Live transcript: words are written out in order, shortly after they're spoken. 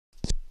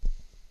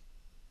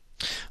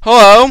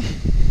Hello,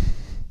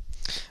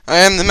 I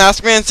am the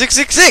Maskman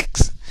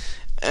 666,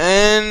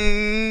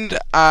 and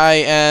I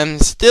am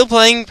still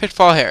playing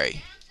Pitfall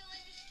Harry.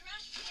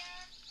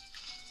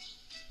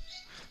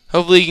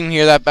 Hopefully you can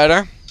hear that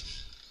better.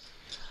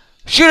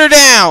 Shoot her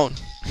down!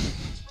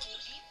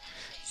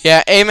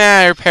 Yeah, aim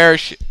at her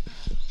parachute.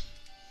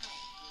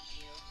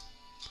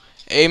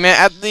 Aim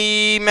at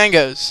the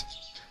mangoes.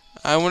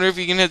 I wonder if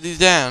you can hit these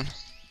down.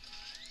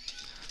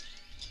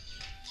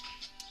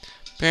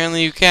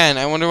 Apparently you can.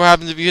 I wonder what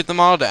happens if you hit them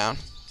all down.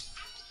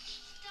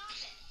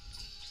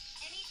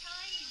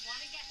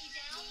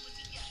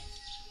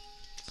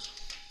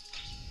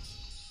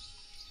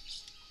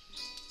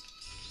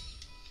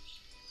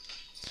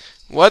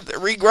 What? They're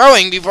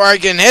regrowing before I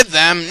can hit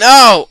them?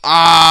 No!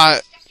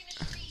 Ah!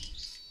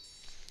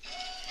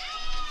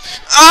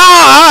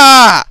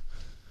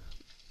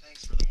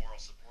 Thanks for the moral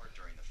support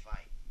during the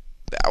fight.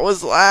 That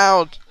was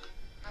loud.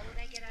 How would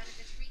I get out of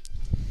this retreat?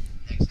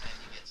 Next time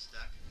you get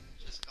stuck,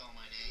 just call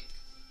my name.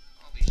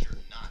 I'll be sure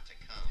not to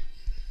come.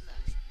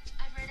 Look,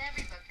 I've read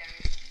every book there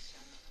is in this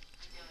genre.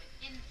 I know it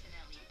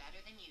infinitely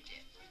better than you do.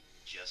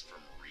 Just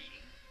from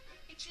reading?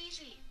 It's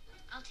easy.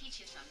 I'll teach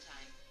you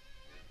sometime.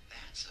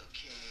 That's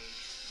okay.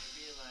 I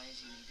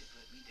realize you need to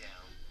put me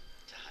down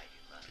to hide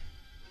your love.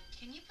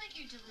 Can you put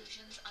your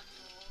delusions on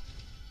hold?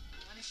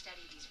 I want to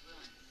study these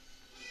ruins.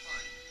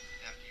 Fine.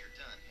 After you're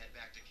done, head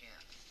back to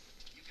camp.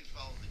 You can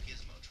follow the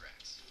gizmo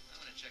tracks. I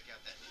want to check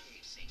out that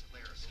cave St.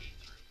 Clair escaped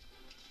through.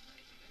 I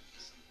think I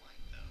need some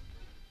light, though.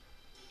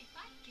 If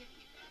I give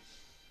you this,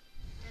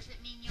 does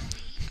it mean you'll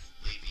leave?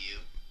 Leave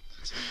you?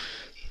 That's a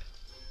great idea.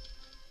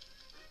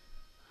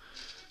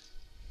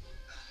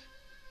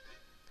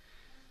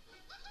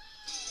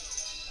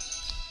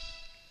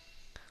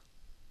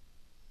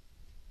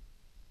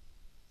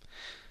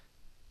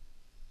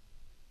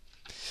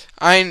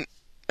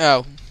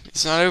 Oh,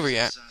 it's not over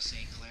yet. Saw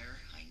St. Clair,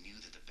 I knew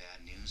that the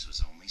bad news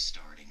was only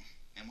starting.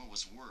 And what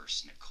was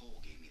worse, Nicole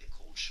gave me the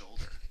cold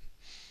shoulder.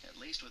 At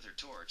least with her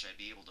torch, I'd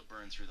be able to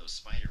burn through those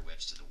spider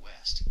webs to the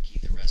west,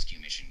 keep the rescue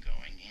mission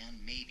going,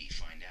 and maybe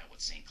find out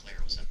what St. Clair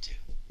was up to.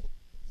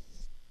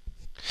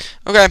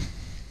 Okay,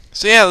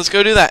 so yeah, let's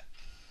go do that.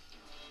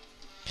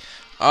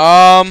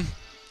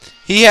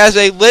 He has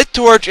a lit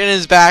torch in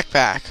his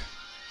backpack.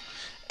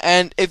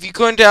 And if you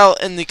couldn't tell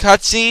in the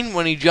cutscene,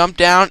 when he jumped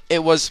down,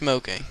 it was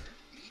smoking.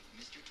 Meet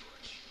Mr.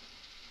 Torch.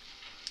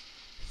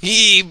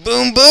 Yee,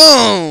 boom,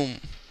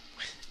 boom!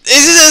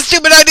 This is a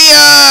stupid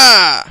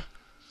idea!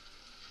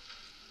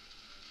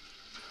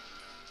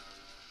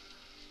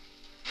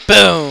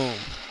 Boom!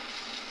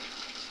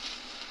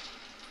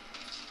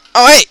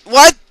 Oh, wait,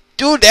 what?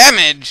 Do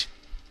damage!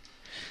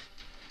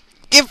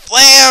 Get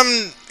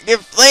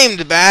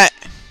flamed, bat!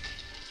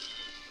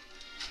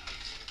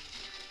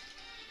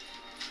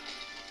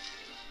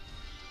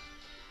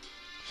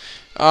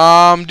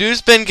 Do a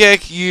spin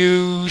kick,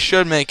 you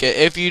should make it.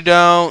 If you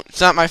don't, it's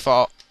not my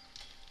fault.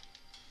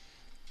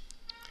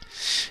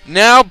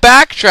 Now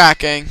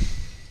backtracking.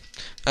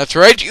 That's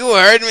right, you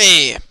heard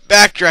me.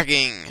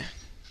 Backtracking.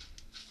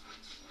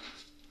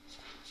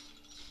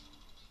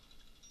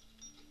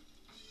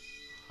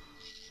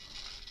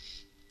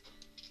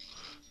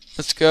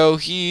 Let's go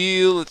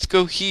heal, let's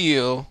go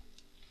heal.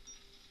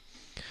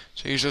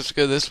 So you're supposed to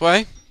go this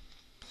way.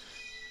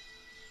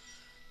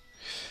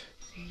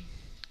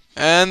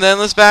 And then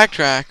let's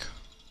backtrack.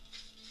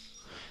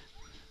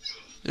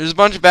 There's a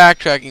bunch of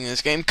backtracking in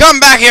this game. Come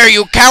back here,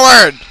 you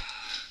coward!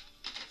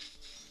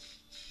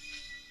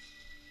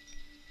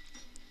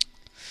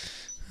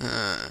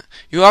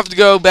 You'll have to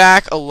go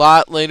back a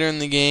lot later in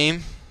the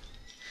game.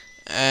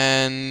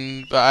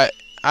 But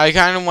I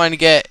kind of want to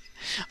get...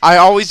 I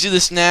always do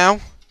this now.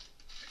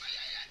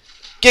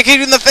 Get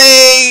kicked in the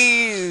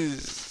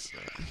face!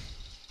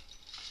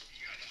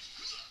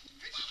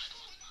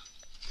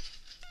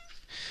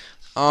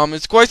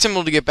 It's quite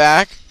simple to get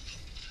back.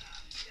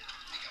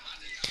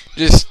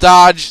 Just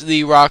dodge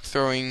the rock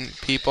throwing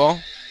people.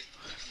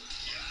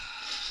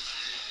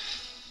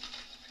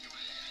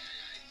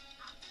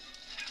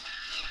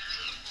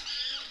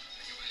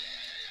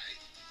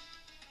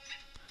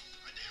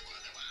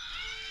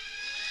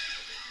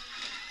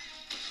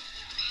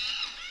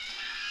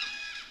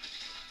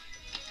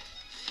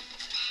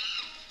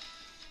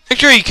 Make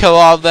sure you kill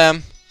all of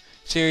them.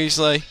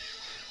 Seriously.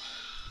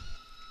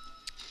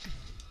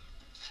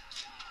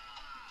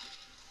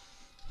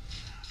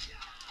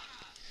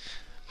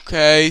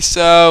 Okay,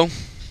 so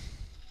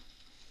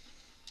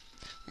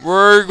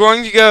we're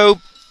going to go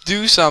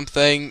do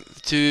something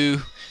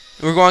to...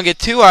 We're going to get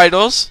 2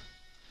 idols.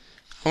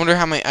 I wonder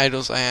how many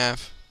idols I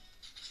have.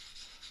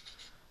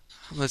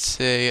 Let's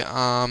see.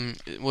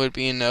 Would it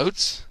be in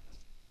notes?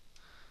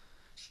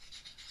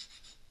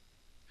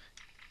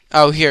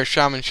 Oh, here,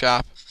 Shaman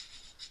Shop.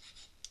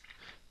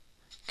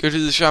 Go to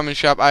the Shaman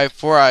Shop. I have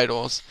 4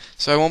 idols.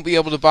 So I won't be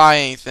able to buy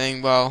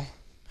anything. Well,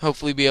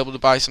 hopefully be able to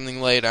buy something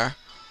later.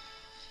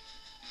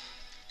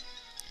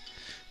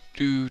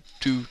 Do.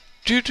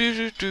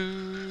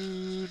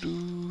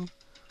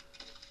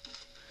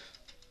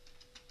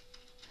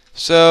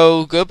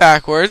 So go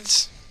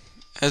backwards,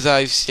 as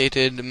I've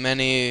stated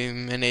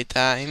many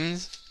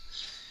times.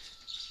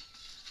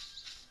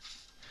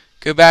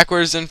 Go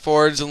backwards and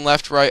forwards and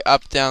left, right,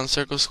 up, down,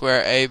 circle,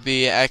 square, A,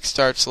 B, X,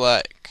 start,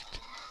 select.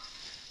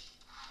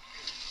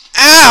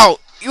 Ow!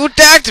 You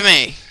attacked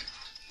me!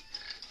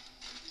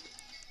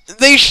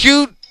 They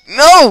shoot...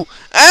 No!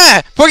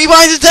 Ah!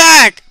 Porcupines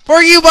attack!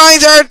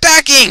 Porcupines are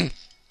attacking!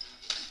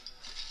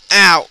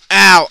 Ow,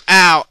 ow,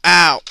 ow,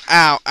 ow,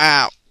 ow,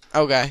 ow.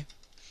 Okay.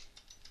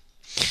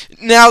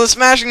 Now the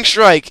smashing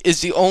strike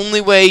is the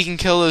only way you can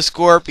kill those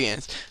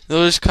scorpions.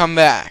 They'll just come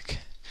back.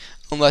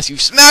 Unless you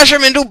smash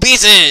them into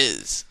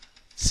pieces!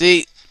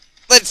 See?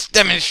 Let's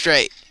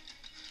demonstrate.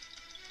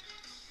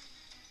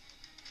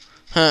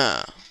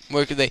 Huh.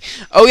 Where could they...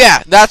 Oh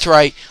yeah, that's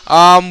right.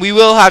 We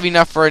will have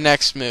enough for our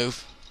next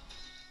move.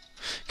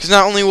 Because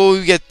not only will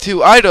we get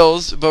 2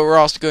 idols, but we're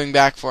also going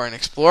back for an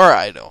explorer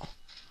idol.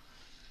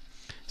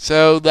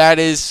 So that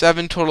is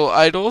 7 total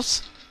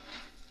idols.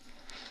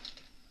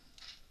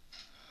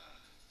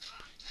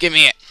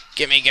 Gimme it.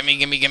 Gimme, gimme,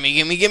 gimme, gimme,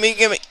 gimme, gimme,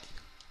 gimme.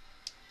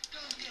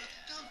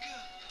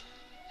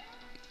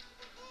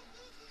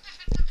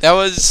 That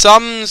was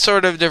some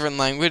sort of different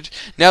language.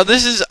 Now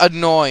this is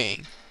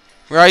annoying.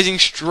 Rising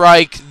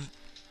strike.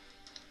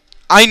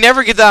 I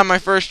never get that on my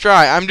first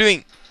try. I'm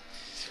doing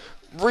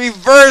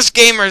reverse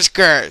gamer's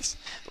curse.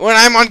 When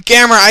I'm on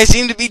camera, I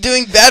seem to be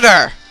doing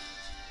better.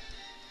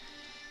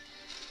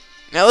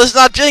 Now let's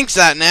not jinx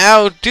that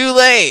now. Too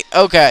late.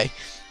 Okay.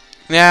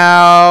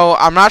 Now,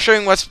 I'm not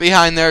showing what's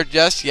behind there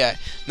just yet.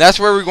 That's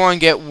where we're going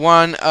to get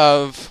one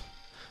of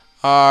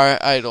our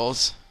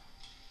idols.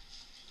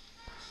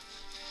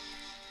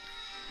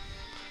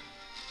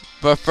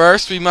 But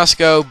first, we must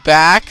go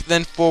back,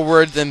 then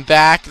forward, then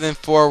back, then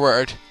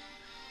forward.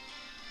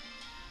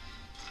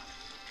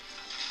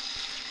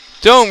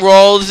 Don't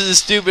roll. This is a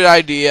stupid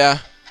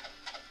idea.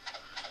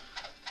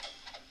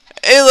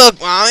 Hey, look,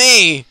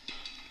 Mommy.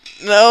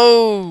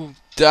 No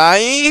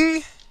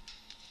dying?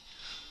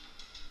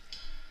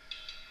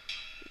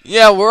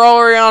 Yeah, we're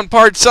already on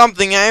part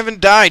something. I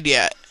haven't died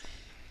yet.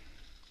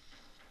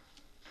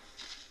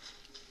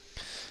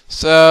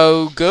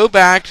 So, go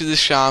back to the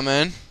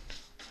shaman.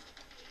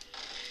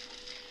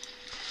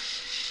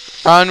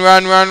 Run,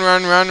 run, run,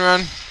 run, run,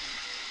 run.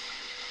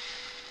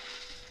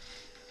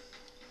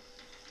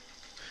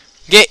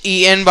 Get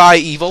eaten by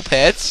evil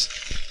pits.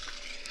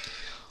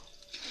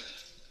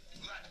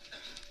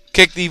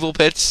 Kick the evil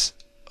pits,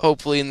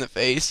 hopefully in the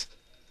face.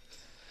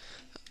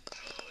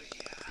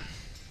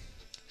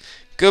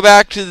 Go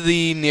back to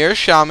the nearest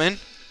shaman.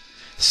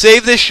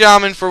 Save this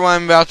shaman for what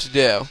I'm about to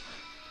do.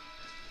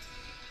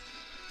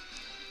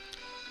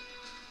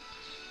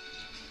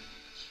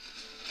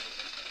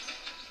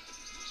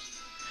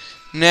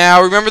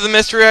 Now, remember the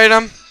mystery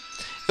item?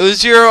 It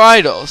was 0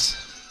 idols.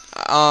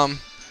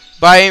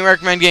 But I ain't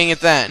recommend getting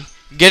it then.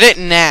 Get it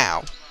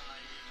now.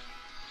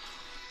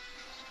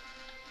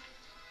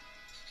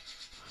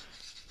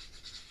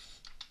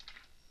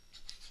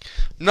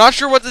 Not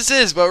sure what this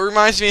is, but it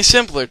reminds me of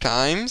simpler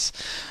times.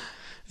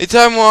 A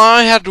time when all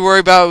I had to worry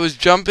about was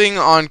jumping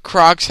on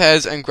crocs'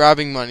 heads and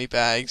grabbing money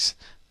bags.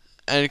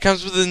 And it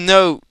comes with a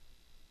note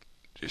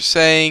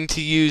saying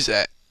to use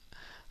it.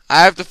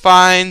 I have to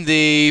find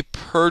the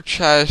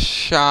purchase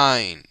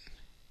shrine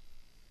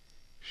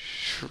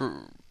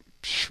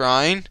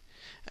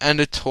and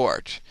a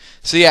torch.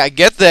 So yeah,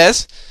 get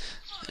this.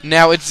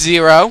 Now it's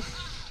 0.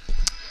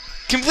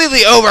 Completely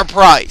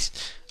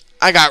overpriced.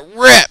 I got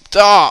ripped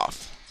off.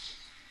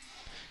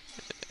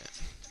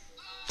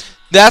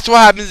 That's what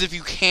happens if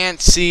you can't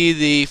see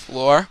the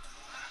floor.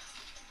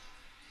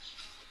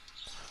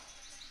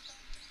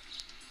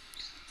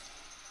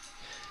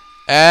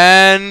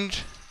 And...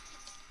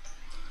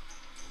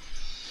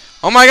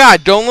 oh my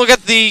god, don't look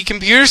at the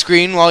computer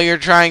screen while you're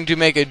trying to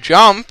make a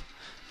jump.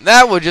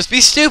 That would just be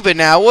stupid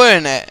now,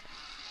 wouldn't it?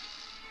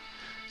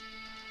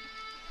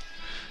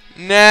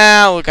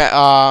 Now, look at,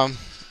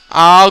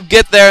 I'll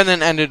get there and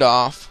then end it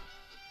off.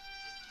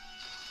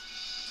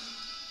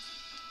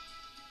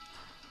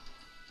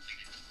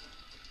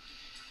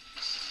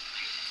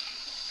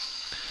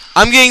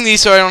 I'm getting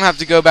these so I don't have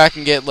to go back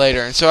and get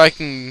later, and so I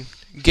can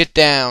get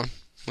down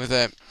with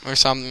it, or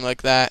something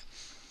like that.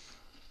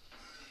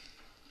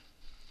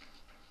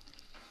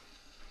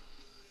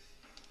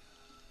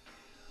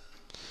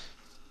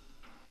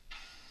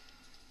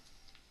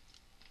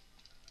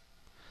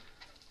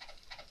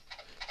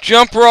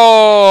 Jump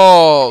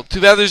roll!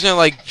 Too bad there's no,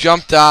 like,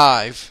 jump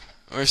dive,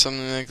 or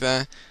something like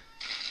that.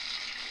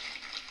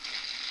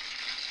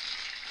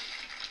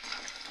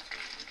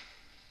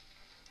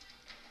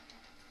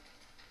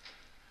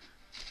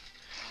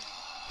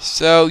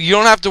 So, you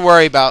don't have to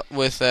worry about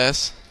with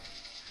this.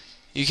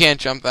 You can't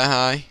jump that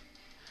high.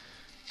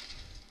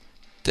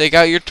 Take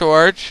out your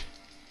torch.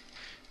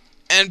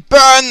 And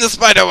burn the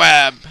spider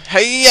web!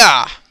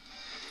 Hey-ya!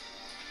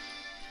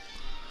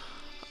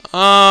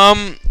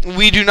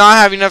 We do not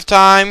have enough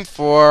time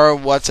for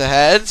what's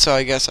ahead, so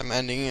I guess I'm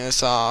ending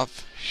this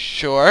off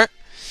short.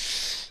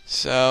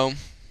 So,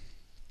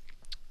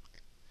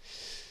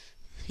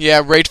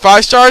 Yeah, rate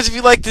 5 stars if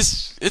you like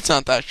this. It's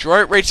not that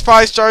short. Rate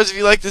 5 stars if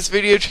you like this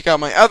video. Check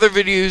out my other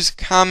videos.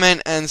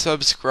 Comment and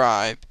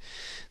subscribe.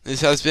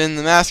 This has been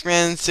the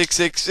Maskman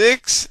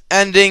 666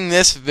 ending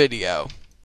this video.